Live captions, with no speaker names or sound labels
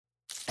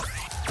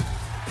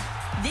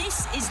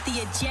This is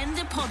the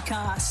Agenda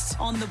Podcast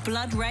on the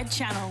Blood Red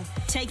Channel,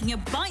 taking a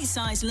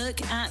bite-sized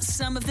look at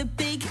some of the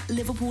big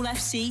Liverpool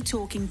FC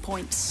talking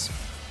points.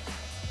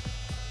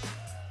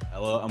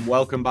 Hello and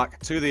welcome back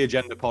to the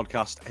Agenda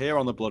Podcast here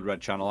on the Blood Red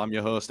Channel. I'm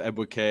your host,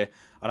 Edward Kay,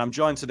 and I'm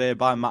joined today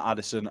by Matt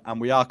Addison, and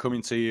we are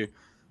coming to you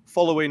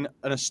following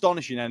an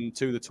astonishing end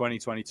to the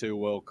 2022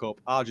 World Cup.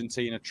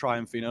 Argentina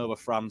triumphing over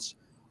France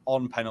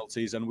on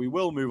penalties, and we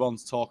will move on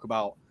to talk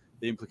about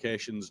the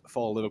implications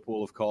for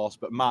Liverpool, of course.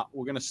 But Matt,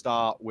 we're going to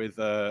start with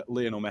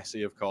Lionel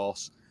Messi, of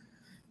course.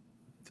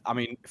 I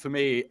mean, for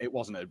me, it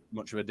wasn't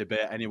much of a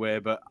debate anyway,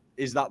 but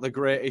is that the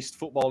greatest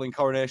footballing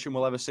coronation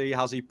we'll ever see?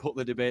 Has he put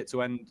the debate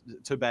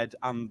to bed?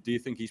 And do you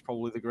think he's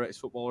probably the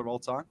greatest footballer of all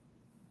time?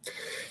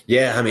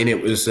 Yeah, I mean,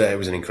 it was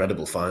an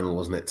incredible final,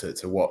 wasn't it,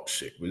 to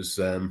watch? It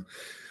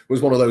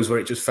was one of those where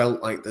it just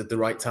felt like the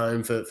right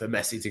time for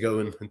Messi to go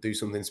and do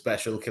something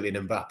special.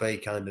 Kylian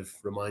Mbappe kind of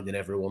reminding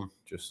everyone,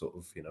 just sort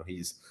of,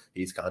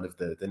 he's kind of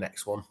the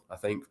next one, I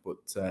think. But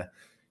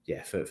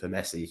yeah, for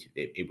Messi,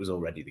 it was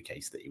already the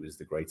case that he was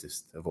the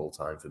greatest of all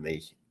time for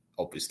me.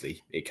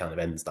 Obviously, it kind of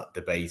ends that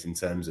debate in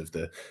terms of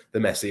the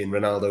Messi and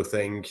Ronaldo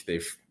thing.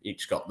 They've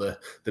each got the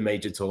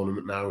major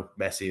tournament now.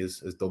 Messi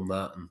has done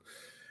that and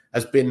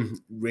has been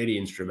really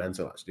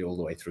instrumental, actually, all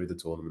the way through the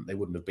tournament. They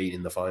wouldn't have been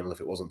in the final if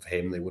it wasn't for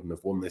him. They wouldn't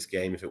have won this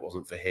game if it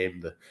wasn't for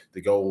him.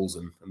 The goals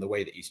and the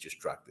way that he's just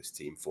dragged this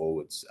team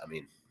forwards. I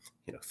mean,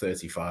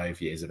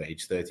 35 years of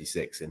age,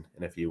 36 in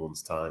a few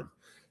months' time,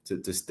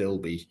 to still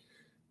be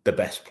the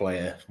best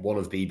player, one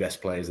of the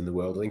best players in the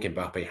world. I think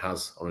Mbappe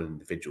has, on an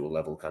individual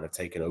level, kind of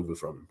taken over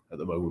from him at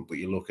the moment. But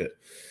you look at,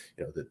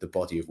 the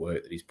body of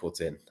work that he's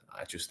put in.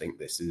 I just think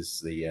this is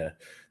the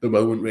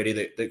moment really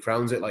that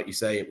crowns it. Like you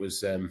say, it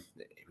was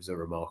a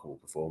remarkable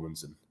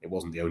performance, and it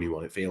wasn't the only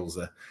one. It feels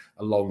a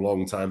long,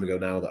 long time ago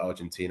now that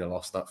Argentina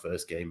lost that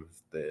first game of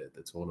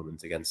the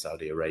tournament against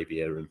Saudi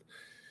Arabia, and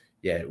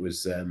yeah, it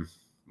was a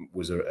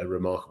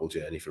remarkable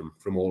journey from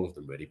all of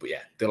them really. But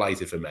yeah,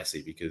 delighted for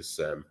Messi because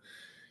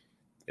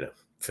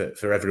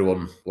for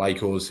everyone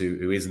like us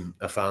who isn't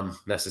a fan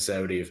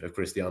necessarily of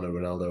Cristiano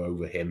Ronaldo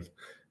over him,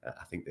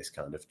 I think this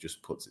kind of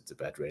just puts it to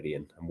bed really,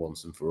 and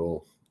once and for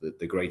all,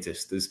 the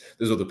greatest.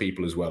 There's other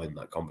people as well in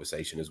that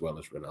conversation as well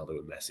as Ronaldo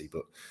and Messi,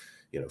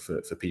 but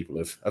for people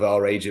of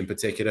our age in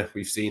particular,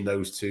 we've seen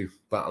those two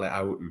battle it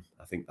out, and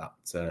I think that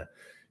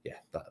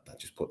that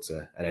just puts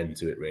an end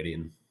to it really,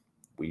 and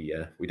we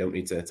don't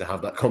need to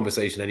have that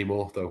conversation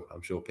anymore, though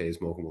I'm sure Piers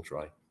Morgan will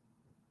try.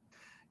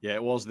 Yeah,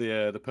 it was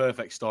the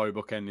perfect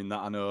storybook ending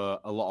that I know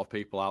a lot of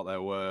people out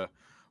there were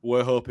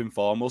hoping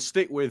for. And we'll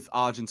stick with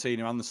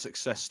Argentina and the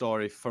success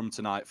story from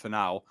tonight for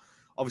now.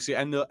 Obviously,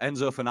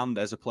 Enzo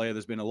Fernandez, a player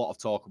there's been a lot of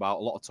talk about,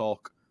 a lot of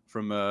talk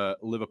from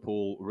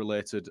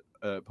Liverpool-related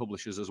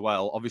publishers as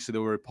well. Obviously,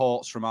 there were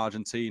reports from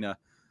Argentina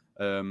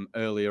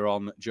earlier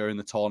on during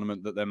the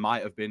tournament that there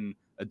might have been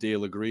a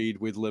deal agreed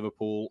with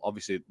Liverpool.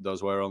 Obviously,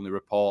 those were only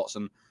reports.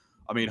 And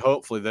I mean,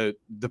 hopefully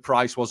the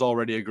price was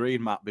already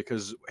agreed, Matt,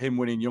 because him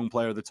winning Young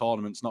Player of the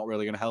Tournament's not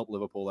really going to help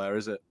Liverpool there,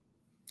 is it?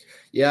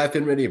 Yeah, I've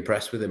been really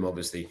impressed with him.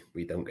 Obviously,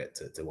 we don't get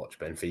to watch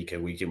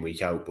Benfica week in,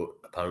 week out, but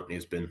apparently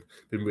it's been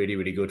really,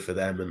 really good for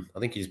them. And I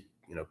think he's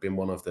been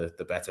one of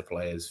the better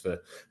players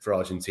for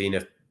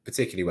Argentina,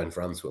 particularly when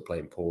France were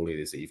playing poorly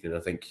this evening. I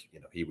think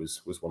he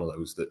was one of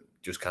those that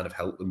just kind of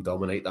helped them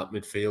dominate that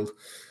midfield.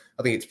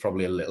 I think it's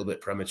probably a little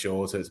bit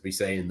premature to be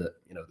saying that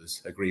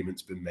there's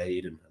agreements been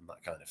made and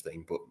that kind of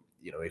thing, but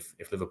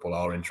if Liverpool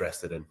are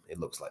interested, and it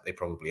looks like they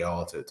probably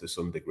are to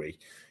some degree,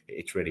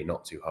 it's really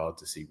not too hard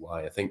to see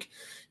why. I think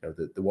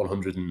the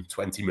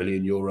 120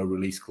 million euro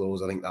release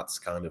clause, I think that's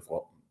kind of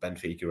what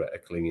Benfica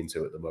are clinging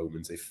to at the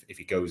moment. If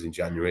he goes in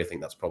January, I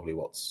think that's probably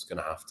what's going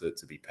to have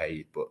to be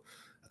paid. But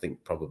I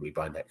think probably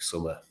by next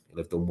summer, he'll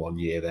have done 1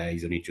 year there.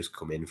 He's only just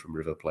come in from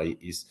River Plate.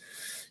 He's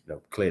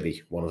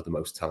clearly one of the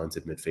most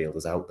talented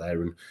midfielders out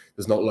there, and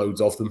there's not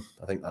loads of them.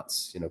 I think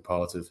that's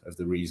part of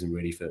the reason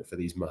really for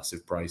these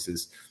massive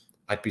prices.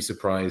 I'd be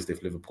surprised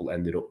if Liverpool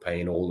ended up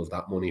paying all of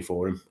that money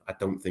for him. I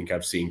don't think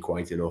I've seen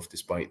quite enough,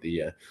 despite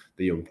the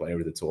Young Player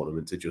of the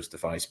Tournament, to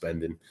justify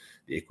spending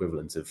the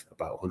equivalent of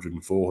about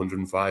 104,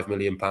 105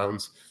 million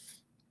pounds.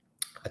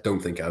 I don't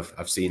think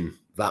I've seen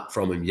that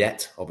from him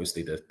yet.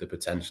 Obviously, the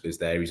potential is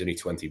there. He's only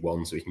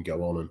 21, so he can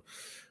go on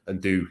and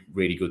do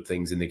really good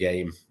things in the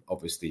game.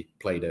 Obviously,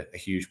 played a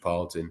huge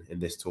part in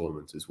this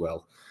tournament as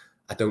well.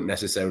 I don't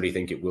necessarily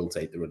think it will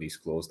take the release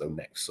clause, though,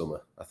 next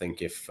summer. I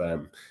think if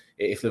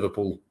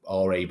Liverpool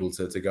are able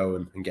to go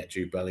and get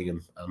Jude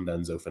Bellingham and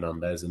Enzo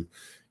Fernandez, and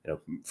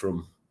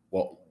from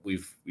what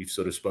we've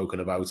sort of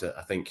spoken about it,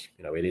 I think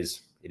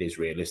it is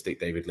realistic.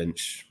 David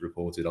Lynch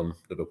reported on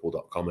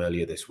Liverpool.com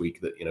earlier this week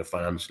that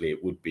financially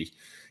it would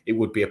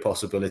be a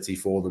possibility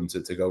for them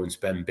to go and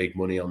spend big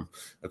money on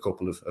a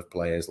couple of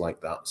players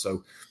like that.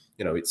 So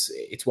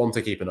it's one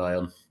to keep an eye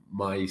on.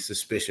 My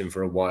suspicion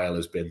for a while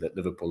has been that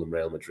Liverpool and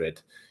Real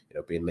Madrid,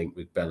 being linked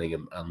with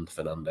Bellingham and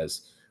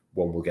Fernandez,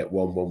 one will get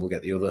one will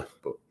get the other,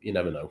 but you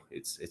never know.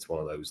 It's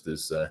one of those.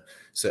 There's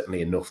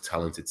certainly enough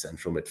talented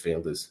central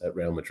midfielders at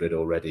Real Madrid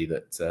already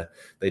that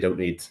they don't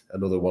need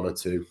another one or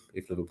two.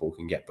 If Liverpool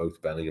can get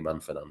both Bellingham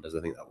and Fernandes,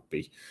 I think that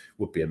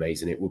would be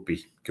amazing. It would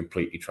be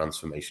completely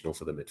transformational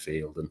for the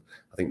midfield, and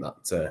I think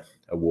that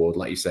award,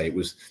 like you say, it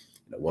was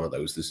one of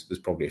those. There's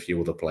probably a few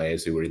other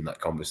players who were in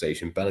that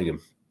conversation. Bellingham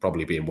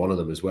probably being one of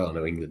them as well. I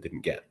know England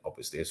didn't get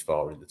obviously as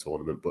far in the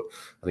tournament, but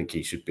I think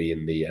he should be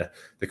in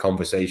the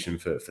conversation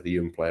for the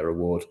Young Player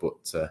Award.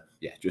 But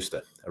just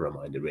a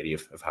reminder really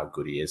of how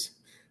good he is.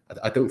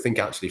 I don't think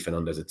actually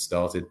Fernandes had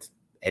started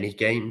any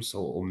games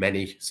or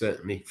many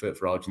certainly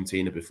for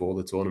Argentina before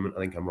the tournament. I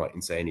think I'm right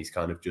in saying he's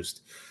kind of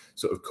just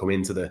sort of come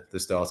into the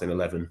starting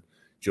 11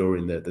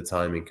 during the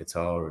time in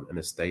Qatar and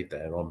has stayed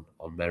there on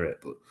merit.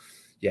 But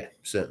yeah,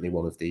 certainly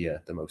one of the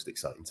most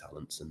exciting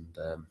talents, and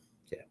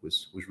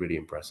was really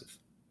impressive.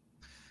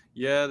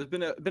 Yeah, there's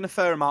been a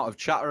fair amount of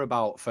chatter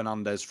about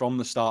Fernandes from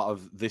the start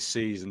of this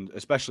season,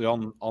 especially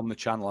on the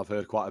channel. I've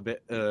heard quite a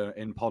bit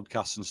in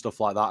podcasts and stuff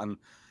like that, and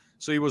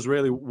so he was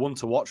really one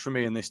to watch for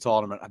me in this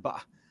tournament.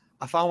 But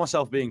I found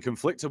myself being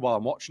conflicted while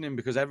I'm watching him,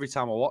 because every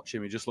time I watch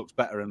him, he just looks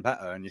better and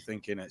better, and you're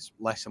thinking it's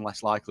less and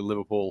less likely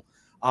Liverpool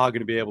are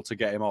going to be able to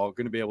get him or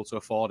going to be able to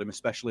afford him,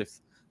 especially if,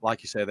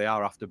 like you say, they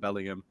are after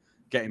Bellingham.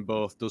 Getting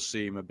both does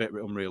seem a bit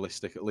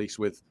unrealistic, at least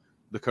with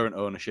the current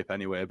ownership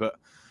anyway. But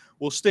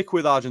we'll stick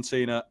with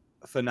Argentina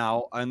for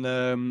now. And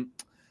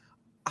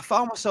I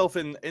found myself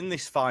in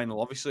this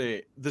final.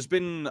 Obviously, there's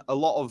been a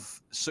lot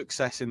of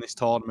success in this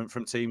tournament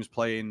from teams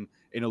playing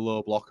in a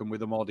low block and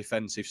with a more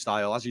defensive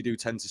style, as you do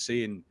tend to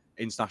see in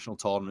international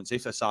tournaments.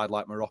 If a side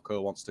like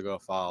Morocco wants to go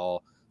far,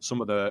 or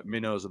some of the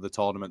minnows of the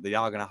tournament, they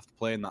are going to have to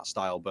play in that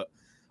style. But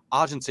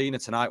Argentina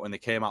tonight, when they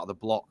came out of the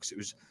blocks, it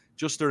was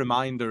just a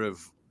reminder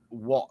of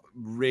what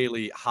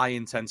really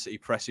high-intensity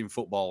pressing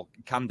football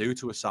can do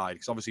to a side.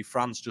 Because obviously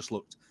France just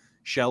looked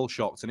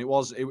shell-shocked, and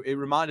it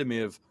reminded me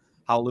of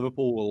how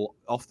Liverpool will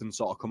often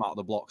sort of come out of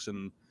the blocks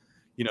and,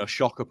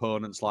 shock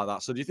opponents like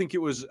that. So do you think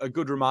it was a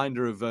good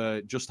reminder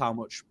of just how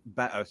much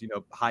better,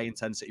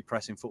 high-intensity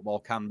pressing football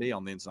can be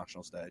on the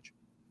international stage?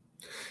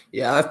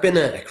 Yeah, I've been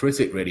a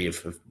critic really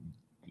of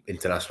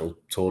international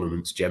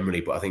tournaments generally,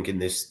 but I think in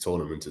this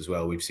tournament as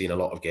well, we've seen a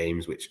lot of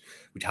games which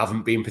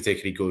haven't been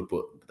particularly good,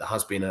 but there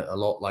has been a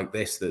lot like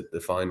this.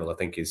 The final, I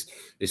think, is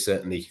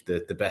certainly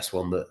the best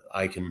one that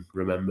I can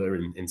remember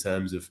in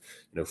terms of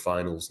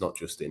finals, not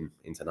just in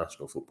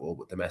international football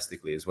but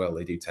domestically as well.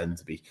 They do tend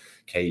to be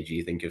cagey.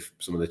 You think of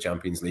some of the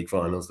Champions League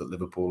finals that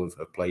Liverpool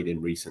have played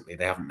in recently,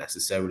 they haven't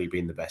necessarily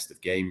been the best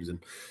of games, and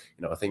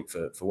I think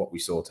for what we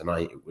saw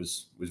tonight, it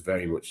was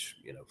very much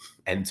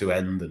end to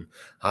end and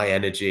high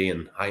energy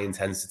and high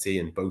intensity,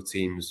 and both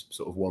teams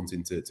sort of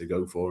wanting to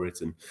go for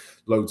it, and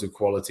loads of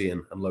quality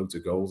and loads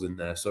of goals in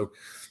there. So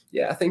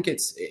yeah, I think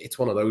it's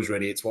one of those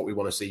really. It's what we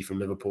want to see from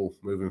Liverpool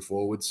moving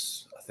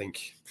forwards. I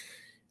think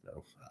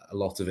a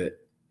lot of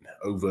it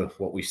over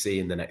what we see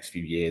in the next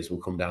few years will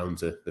come down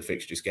to the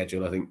fixture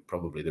schedule. I think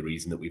probably the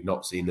reason that we've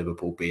not seen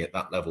Liverpool be at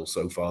that level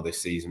so far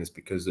this season is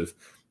because of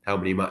how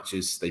many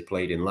matches they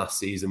played in last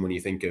season. When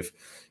you think of,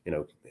 I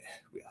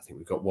think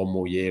we've got one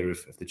more year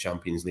of the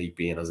Champions League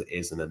being as it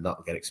is, and then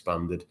that'll get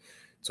expanded.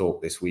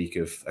 Talk this week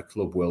of a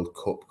Club World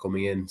Cup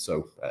coming in,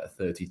 so a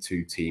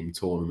 32-team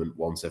tournament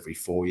once every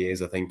 4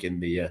 years. I think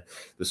in the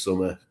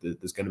summer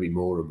there's going to be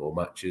more and more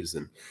matches,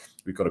 and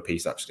we've got a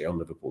piece actually on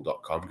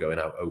Liverpool.com going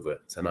out over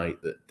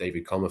tonight that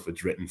David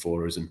Comerford's written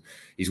for us, and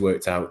he's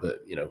worked out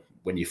that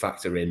when you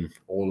factor in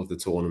all of the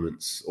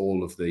tournaments,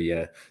 all of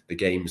the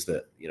games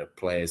that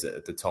players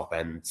at the top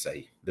end,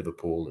 say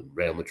Liverpool and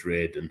Real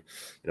Madrid, and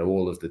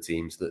all of the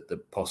teams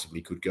that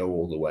possibly could go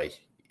all the way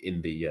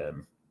in the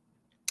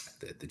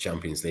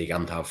Champions League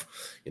and have,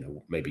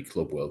 maybe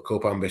Club World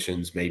Cup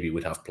ambitions, maybe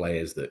would have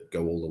players that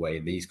go all the way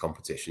in these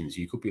competitions.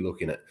 You could be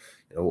looking at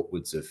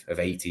upwards of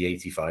 80,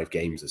 85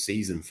 games a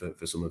season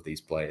for some of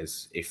these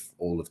players if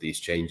all of these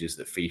changes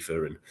that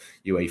FIFA and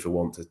UEFA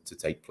want to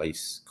take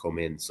place come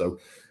in. So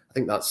I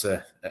think that's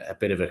a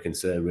bit of a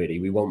concern, really.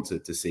 We want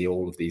to see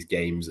all of these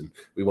games, and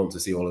we want to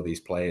see all of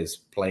these players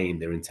playing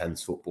their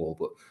intense football.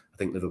 But I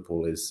think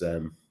Liverpool is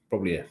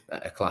probably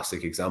a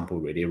classic example,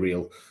 really, a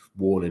real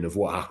warning of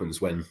what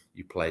happens when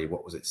you play,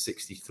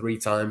 63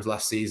 times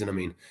last season? I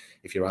mean,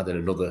 if you're adding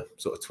another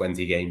sort of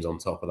 20 games on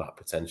top of that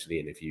potentially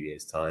in a few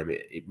years' time,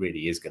 it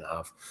really is going to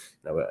have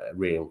a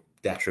real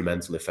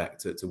detrimental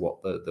effect to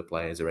what the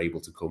players are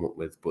able to come up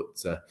with.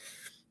 But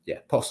yeah,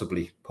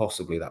 possibly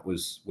that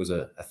was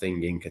a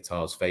thing in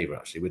Qatar's favour,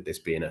 actually, with this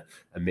being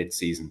a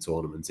mid-season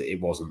tournament. It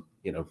wasn't,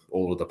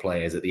 all of the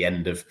players at the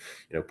end of,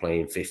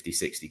 playing 50,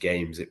 60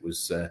 games. It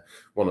was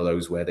one of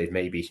those where they've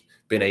maybe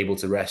been able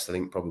to rest. I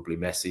think probably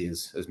Messi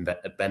has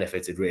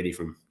benefited really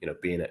from,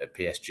 being at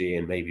PSG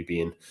and maybe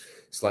being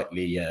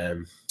slightly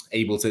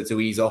able to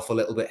ease off a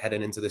little bit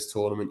heading into this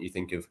tournament. You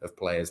think of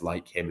players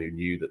like him who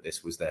knew that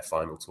this was their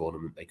final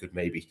tournament. They could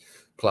maybe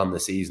plan the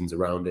seasons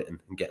around it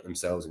and get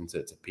themselves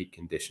into peak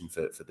condition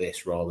for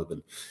this, rather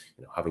than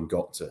having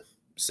got to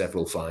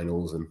several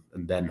finals and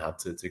then had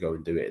to go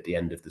and do it at the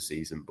end of the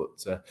season. But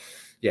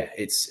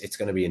it's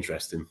going to be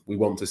interesting. We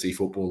want to see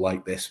football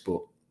like this,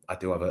 but I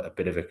do have a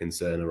bit of a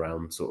concern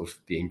around sort of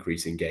the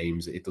increase in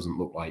games. It doesn't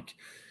look like,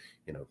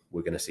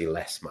 we're going to see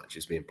less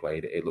matches being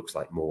played. It looks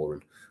like more.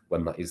 And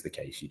when that is the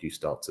case, you do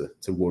start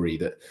to worry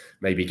that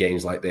maybe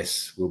games like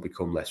this will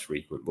become less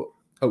frequent, but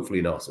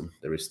hopefully not. And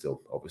there is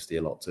still obviously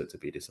a lot to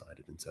be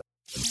decided in terms.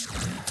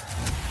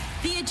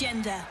 The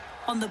Agenda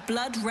on the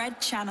Blood Red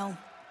Channel.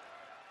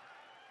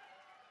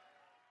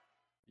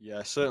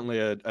 Yeah, certainly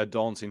a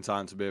daunting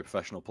time to be a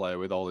professional player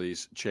with all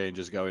these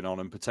changes going on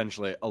and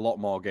potentially a lot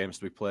more games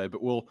to be played.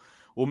 But we'll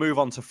move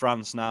on to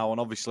France now. And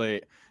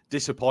obviously,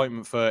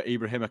 disappointment for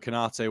Ibrahima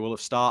Konate will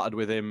have started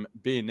with him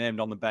being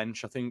named on the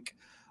bench. I think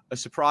a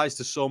surprise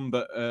to some,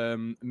 but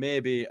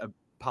maybe a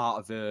part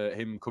of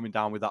him coming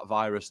down with that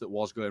virus that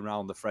was going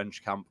around the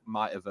French camp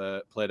might have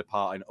played a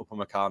part in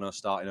Upamecano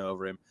starting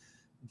over him.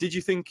 Did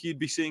you think you'd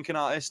be seeing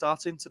Konate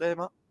starting today,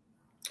 Matt?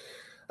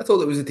 I thought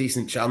there was a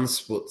decent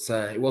chance, but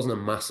it wasn't a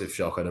massive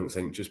shock, I don't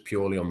think, just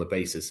purely on the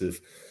basis of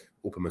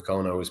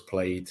Upamecano has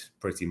played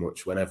pretty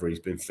much whenever he's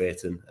been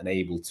fit and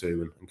able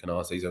to, and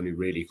Konate's only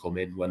really come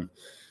in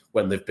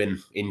when there've been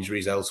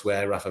injuries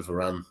elsewhere. Rafa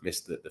Varane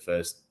missed the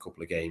first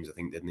couple of games, I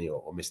think, didn't he?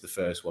 Or missed the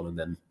first one and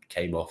then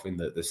came off in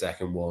the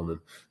second one,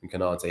 and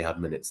Konate had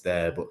minutes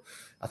there. But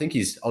I think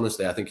he's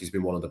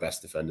been one of the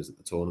best defenders at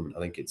the tournament. I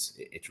think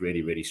it's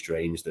really, really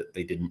strange that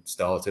they didn't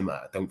start him.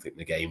 I don't think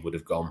the game would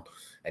have gone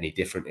any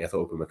differently. I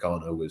thought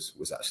Upamecano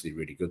was actually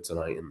really good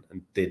tonight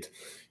and did,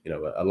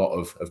 a lot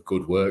of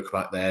good work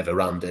back there.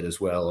 Varane did as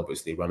well.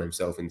 Obviously ran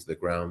himself into the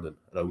ground, and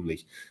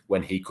only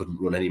when he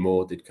couldn't run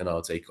anymore did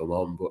Konate come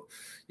on. But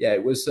yeah,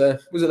 it was a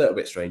little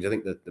bit strange. I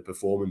think that the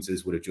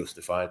performances would have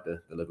justified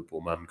the Liverpool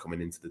man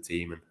coming into the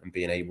team and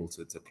being able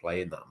to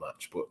play in that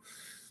match. But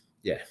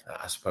yeah,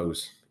 I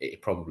suppose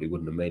it probably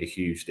wouldn't have made a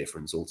huge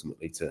difference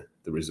ultimately to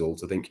the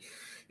result. I think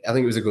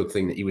it was a good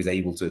thing that he was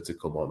able to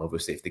come on.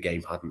 Obviously, if the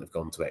game hadn't have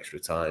gone to extra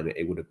time,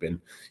 it would have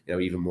been,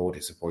 even more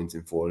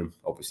disappointing for him.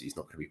 Obviously, he's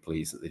not going to be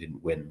pleased that they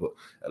didn't win, but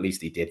at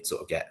least he did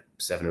sort of get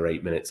 7 or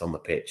 8 minutes on the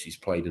pitch. He's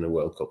played in a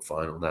World Cup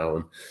final now,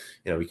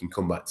 and he can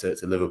come back to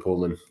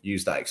Liverpool and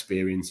use that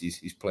experience.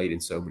 He's played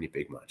in so many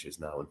big matches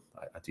now, and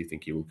I do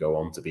think he will go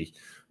on to be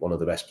one of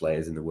the best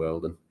players in the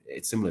world. And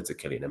it's similar to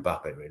Kylian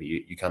Mbappe,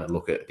 really. You kind of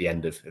look at the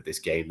end of this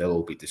game, they'll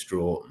all be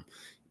distraught, and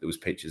there was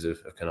pictures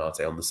of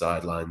Konate on the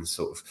sidelines,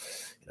 sort of,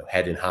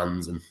 head in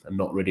hands and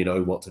not really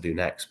knowing what to do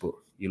next. But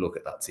you look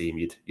at that team,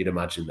 you'd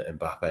imagine that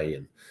Mbappe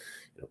and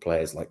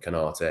players like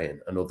Konate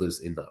and others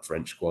in that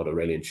French squad,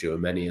 Aurélien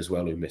Tchouameni as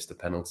well, who missed a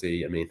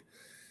penalty. I mean,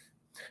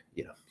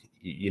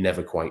 you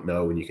never quite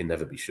know and you can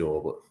never be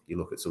sure, but you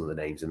look at some of the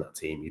names in that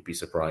team, you'd be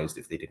surprised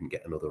if they didn't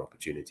get another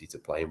opportunity to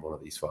play in one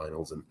of these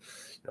finals. And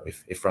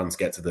if France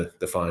get to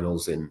the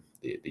finals in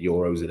the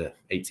Euros in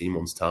 18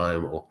 months'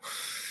 time, or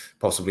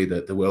possibly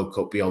the World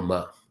Cup beyond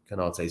that,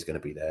 Konate is going to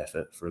be there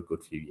for a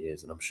good few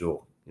years, and I'm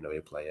sure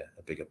he'll play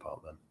a bigger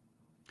part then.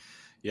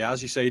 Yeah,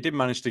 as you say, he did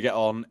manage to get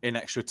on in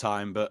extra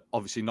time, but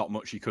obviously not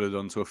much he could have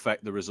done to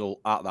affect the result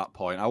at that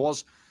point. I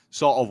was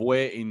sort of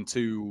waiting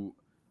to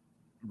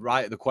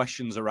write the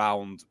questions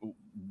around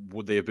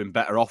would they have been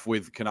better off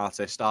with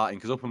Konate starting,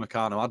 because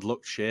Upamecano had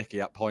looked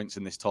shaky at points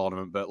in this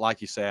tournament, but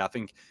like you say, I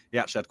think he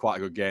actually had quite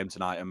a good game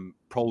tonight and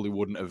probably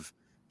wouldn't have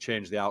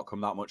changed the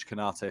outcome that much,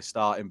 Konate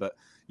starting. But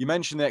you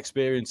mentioned the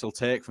experience he'll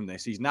take from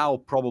this. He's now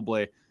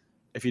probably,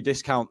 if you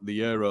discount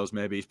the Euros,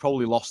 maybe he's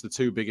probably lost the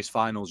 2 biggest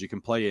finals you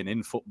can play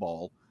in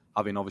football,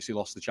 having obviously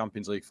lost the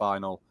Champions League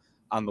final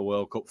and the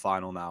World Cup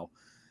final now.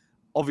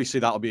 Obviously,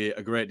 that'll be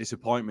a great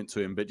disappointment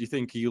to him, but do you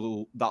think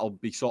that'll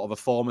be sort of a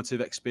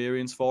formative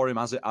experience for him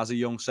as a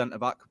young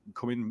centre-back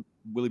coming?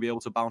 Will he be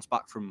able to bounce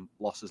back from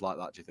losses like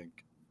that, do you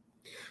think?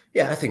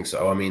 Yeah, I think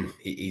so. I mean,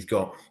 he's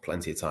got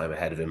plenty of time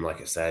ahead of him.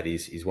 Like I said,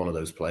 he's one of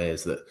those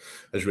players that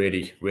has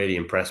really, really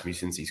impressed me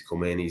since he's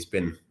come in. He's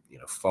been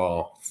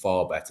far,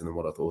 far better than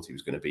what I thought he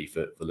was going to be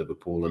for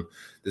Liverpool. And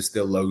there's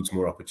still loads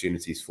more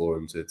opportunities for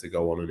him to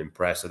go on and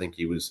impress. I think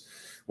he was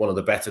one of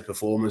the better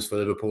performers for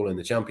Liverpool in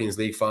the Champions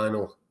League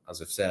final.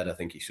 As I've said, I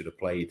think he should have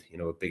played,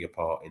 a bigger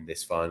part in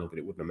this final, but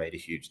it wouldn't have made a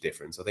huge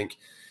difference. I think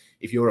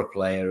if you're a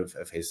player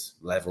of his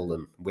level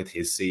and with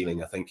his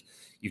ceiling, I think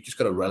you've just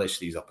got to relish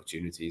these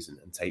opportunities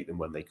and take them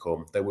when they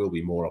come. There will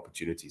be more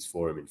opportunities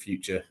for him in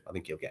future. I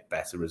think he'll get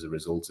better as a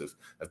result of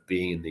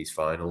being in these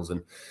finals.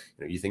 And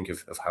you think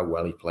of how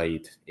well he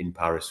played in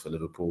Paris for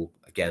Liverpool.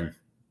 Again,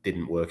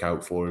 didn't work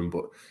out for him,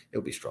 but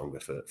he'll be stronger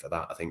for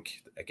that. I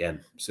think,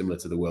 again, similar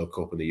to the World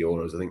Cup and the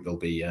Euros, I think there'll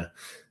be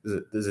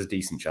there's a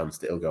decent chance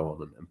that he'll go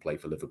on and play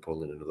for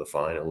Liverpool in another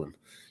final. And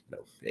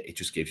it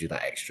just gives you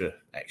that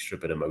extra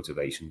bit of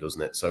motivation,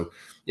 doesn't it? So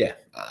yeah,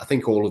 I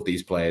think all of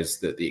these players,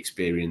 that the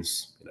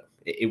experience,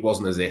 it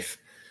wasn't as if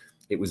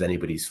it was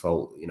anybody's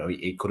fault. You know,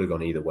 it could have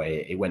gone either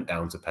way. It went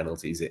down to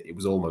penalties. It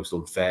was almost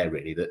unfair,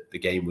 really, that the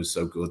game was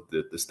so good,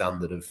 the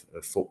standard of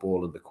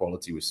football and the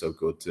quality was so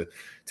good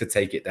to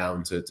take it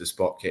down to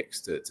spot kicks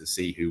to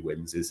see who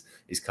wins is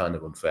kind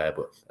of unfair.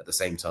 But at the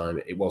same time,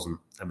 it wasn't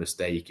a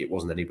mistake. It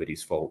wasn't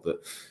anybody's fault that,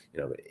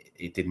 you know,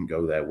 it didn't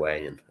go their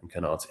way. And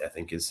Konaté, I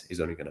think, is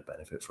only going to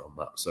benefit from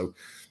that. So,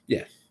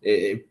 yeah,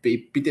 it'd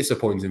be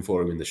disappointing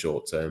for him in the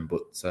short term,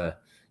 but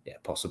yeah,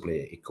 possibly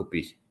it could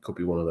be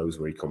one of those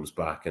where he comes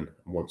back and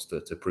wants to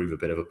prove a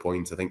bit of a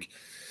point. I think,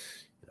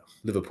 you know,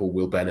 Liverpool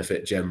will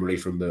benefit generally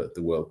from the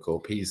World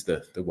Cup. He's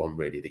the one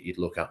really that you'd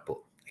look at, but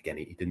again,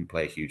 he didn't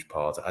play a huge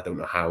part. I don't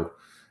know how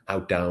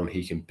down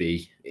he can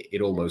be.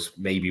 It almost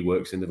maybe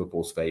works in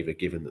Liverpool's favour,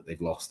 given that they've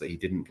lost, that he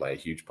didn't play a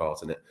huge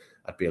part in it.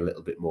 I'd be a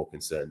little bit more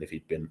concerned if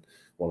he'd been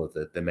one of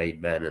the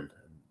main men and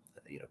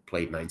you know,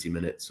 played 90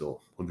 minutes or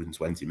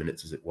 120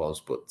 minutes as it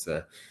was, but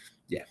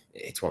yeah,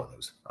 it's one of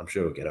those. I'm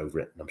sure he'll get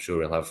over it, and I'm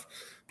sure he'll have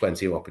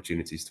plenty of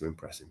opportunities to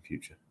impress in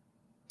future.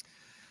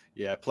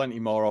 Yeah, plenty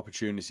more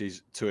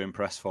opportunities to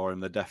impress for him.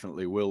 There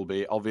definitely will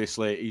be.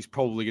 Obviously, he's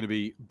probably going to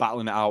be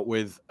battling it out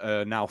with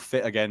now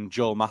fit again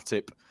Joel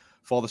Matip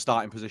for the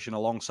starting position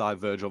alongside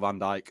Virgil van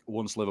Dijk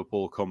once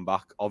Liverpool come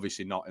back.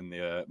 Obviously not in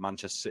the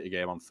Manchester City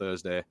game on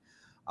Thursday,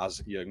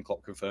 as Jurgen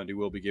Klopp confirmed. He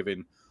will be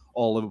giving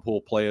all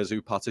Liverpool players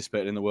who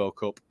participated in the World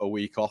Cup a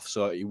week off,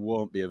 so he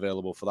won't be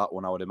available for that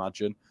one, I would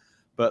imagine.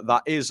 But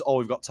that is all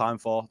we've got time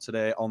for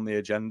today on the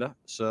agenda.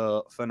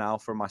 So for now,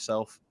 from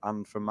myself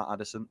and from Matt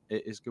Addison,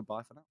 it is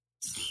goodbye for now.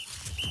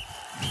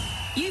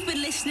 You've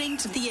been listening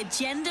to the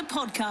Agenda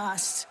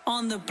Podcast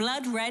on the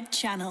Blood Red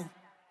Channel.